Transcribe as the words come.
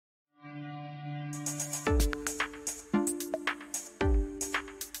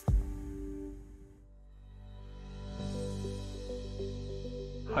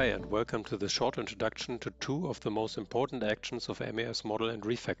Hi and welcome to the short introduction to two of the most important actions of MES Model and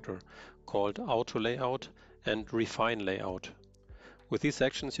Refactor, called Auto Layout and Refine Layout. With these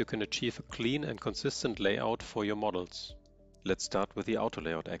actions you can achieve a clean and consistent layout for your models. Let's start with the Auto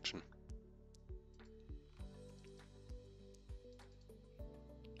Layout action.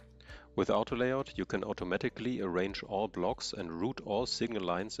 With Auto Layout you can automatically arrange all blocks and route all signal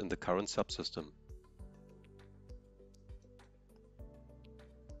lines in the current subsystem.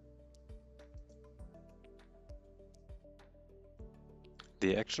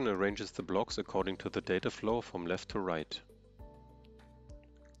 The action arranges the blocks according to the data flow from left to right.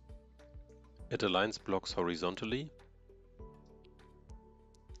 It aligns blocks horizontally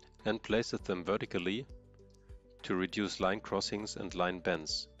and places them vertically to reduce line crossings and line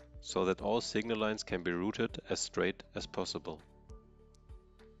bends, so that all signal lines can be routed as straight as possible.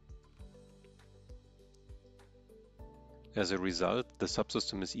 As a result, the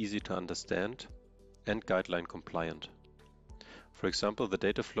subsystem is easy to understand and guideline compliant. For example, the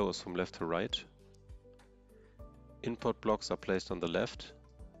data flow is from left to right, input blocks are placed on the left,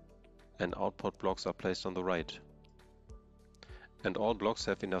 and output blocks are placed on the right. And all blocks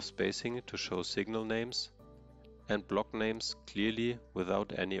have enough spacing to show signal names and block names clearly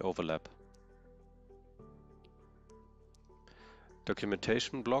without any overlap.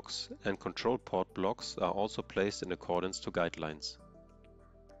 Documentation blocks and control port blocks are also placed in accordance to guidelines.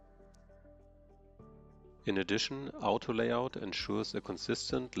 In addition, Auto Layout ensures a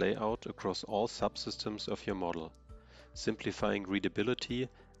consistent layout across all subsystems of your model, simplifying readability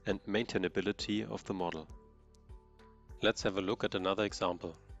and maintainability of the model. Let's have a look at another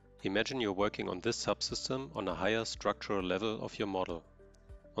example. Imagine you're working on this subsystem on a higher structural level of your model.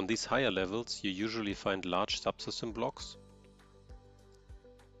 On these higher levels, you usually find large subsystem blocks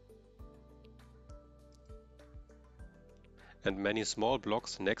and many small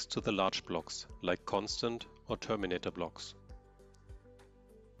blocks next to the large blocks, like constant or terminator blocks.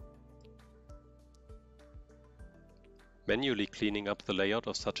 Manually cleaning up the layout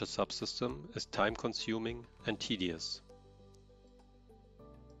of such a subsystem is time-consuming and tedious.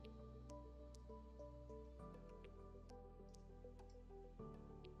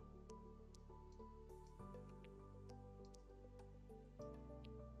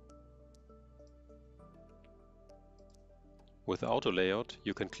 With Auto Layout,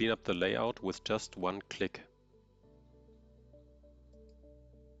 you can clean up the layout with just one click.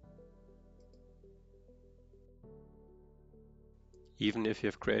 Even if you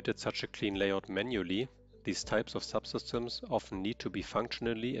have created such a clean layout manually, these types of subsystems often need to be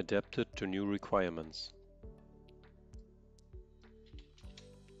functionally adapted to new requirements.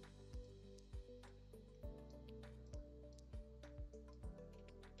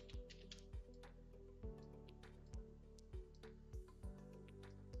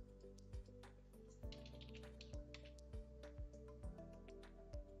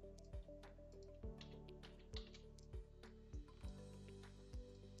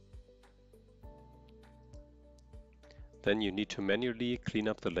 Then you need to manually clean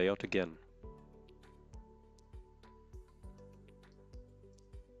up the layout again.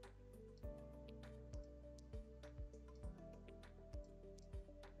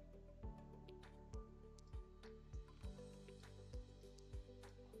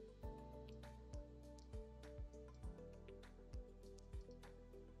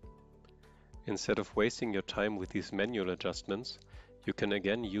 Instead of wasting your time with these manual adjustments, you can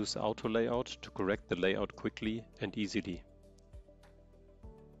again use Auto Layout to correct the layout quickly and easily.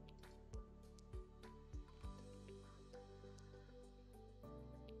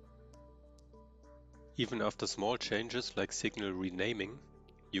 Even after small changes like signal renaming,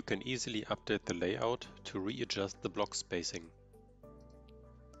 you can easily update the layout to readjust the block spacing.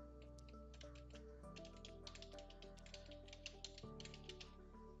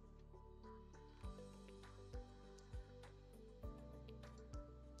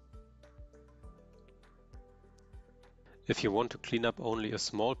 If you want to clean up only a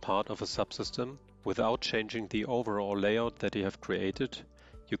small part of a subsystem without changing the overall layout that you have created,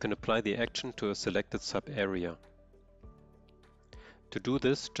 you can apply the action to a selected sub-area. To do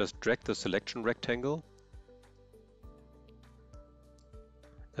this, just drag the selection rectangle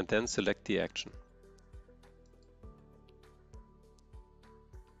and then select the action.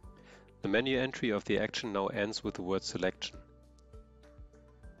 The menu entry of the action now ends with the word selection.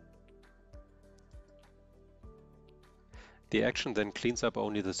 The action then cleans up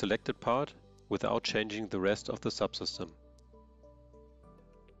only the selected part without changing the rest of the subsystem.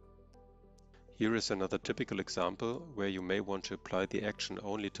 Here is another typical example where you may want to apply the action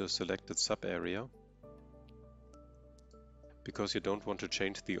only to a selected sub-area, because you don't want to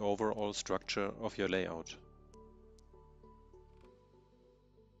change the overall structure of your layout.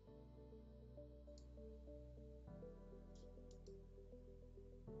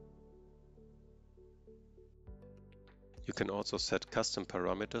 You can also set custom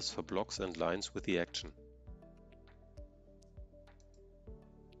parameters for blocks and lines with the action.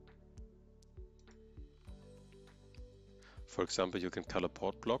 For example, you can color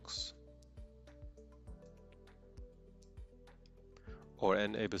port blocks or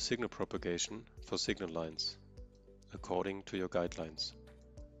enable signal propagation for signal lines according to your guidelines.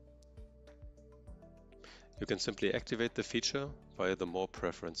 You can simply activate the feature via the More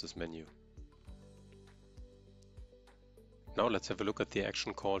Preferences menu. Now let's have a look at the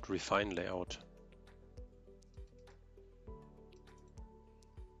action called Refine Layout.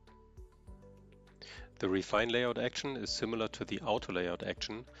 The Refine Layout action is similar to the Auto Layout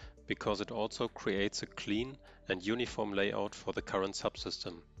action because it also creates a clean and uniform layout for the current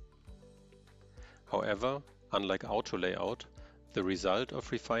subsystem. However, unlike Auto Layout, the result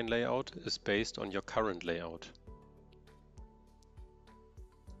of Refine Layout is based on your current layout.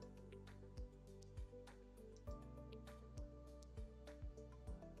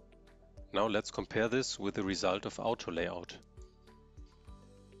 Now let's compare this with the result of Auto Layout.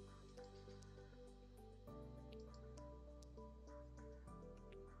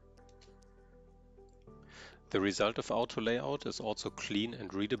 The result of Auto Layout is also clean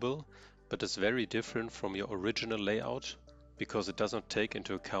and readable, but is very different from your original layout because it does not take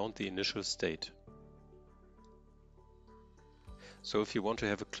into account the initial state. So if you want to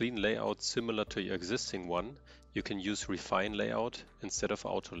have a clean layout similar to your existing one, you can use Refine Layout instead of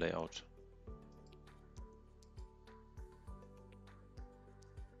Auto Layout.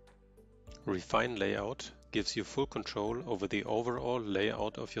 Refine Layout gives you full control over the overall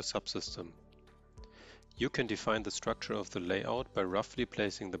layout of your subsystem. You can define the structure of the layout by roughly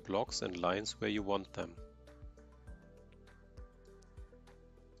placing the blocks and lines where you want them.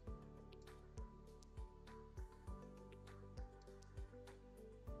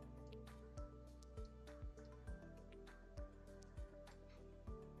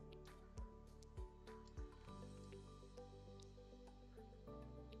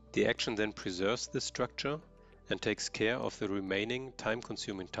 The action then preserves this structure and takes care of the remaining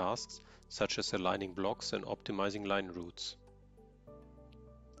time-consuming tasks such as aligning blocks and optimizing line routes.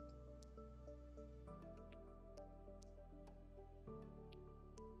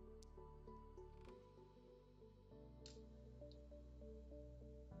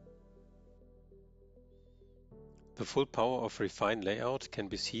 The full power of Refine Layout can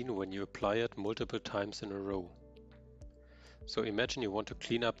be seen when you apply it multiple times in a row. So imagine you want to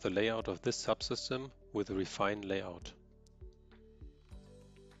clean up the layout of this subsystem with a Refine Layout.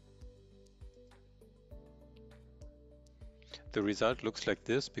 The result looks like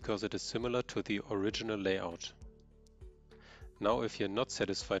this because it is similar to the original layout. Now if you're not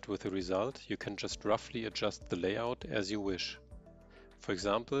satisfied with the result, you can just roughly adjust the layout as you wish. For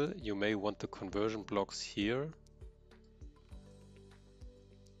example, you may want the conversion blocks here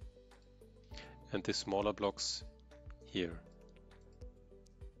and the smaller blocks here.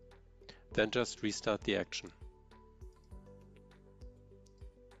 Then just restart the action.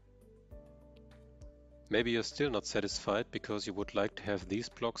 Maybe you're still not satisfied because you would like to have these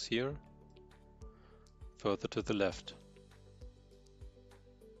blocks here further to the left.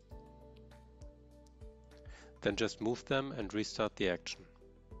 Then just move them and restart the action.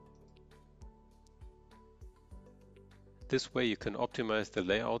 This way you can optimize the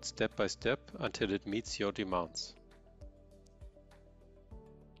layout step by step until it meets your demands.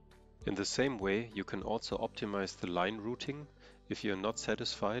 In the same way, you can also optimize the line routing if you are not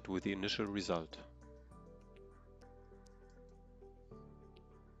satisfied with the initial result.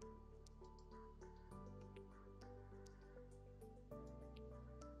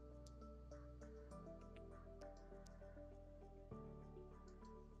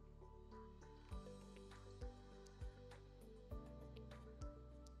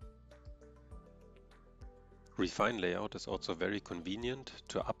 Refine Layout is also very convenient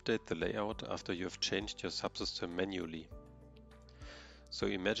to update the layout after you have changed your subsystem manually. So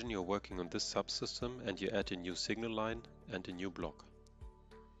imagine you're working on this subsystem and you add a new signal line and a new block.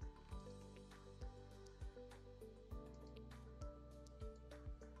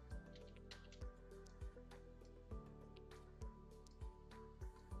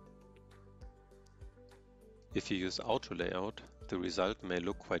 If you use Auto Layout, the result may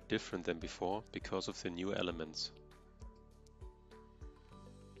look quite different than before because of the new elements.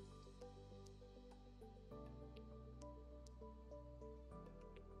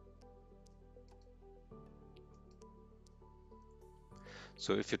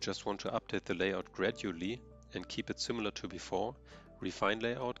 So if you just want to update the layout gradually and keep it similar to before, Refine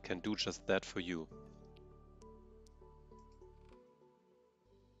Layout can do just that for you.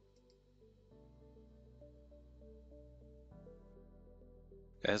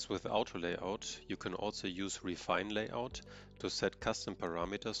 As with Auto Layout, you can also use Refine Layout to set custom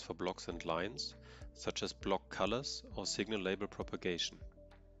parameters for blocks and lines, such as block colors or signal label propagation.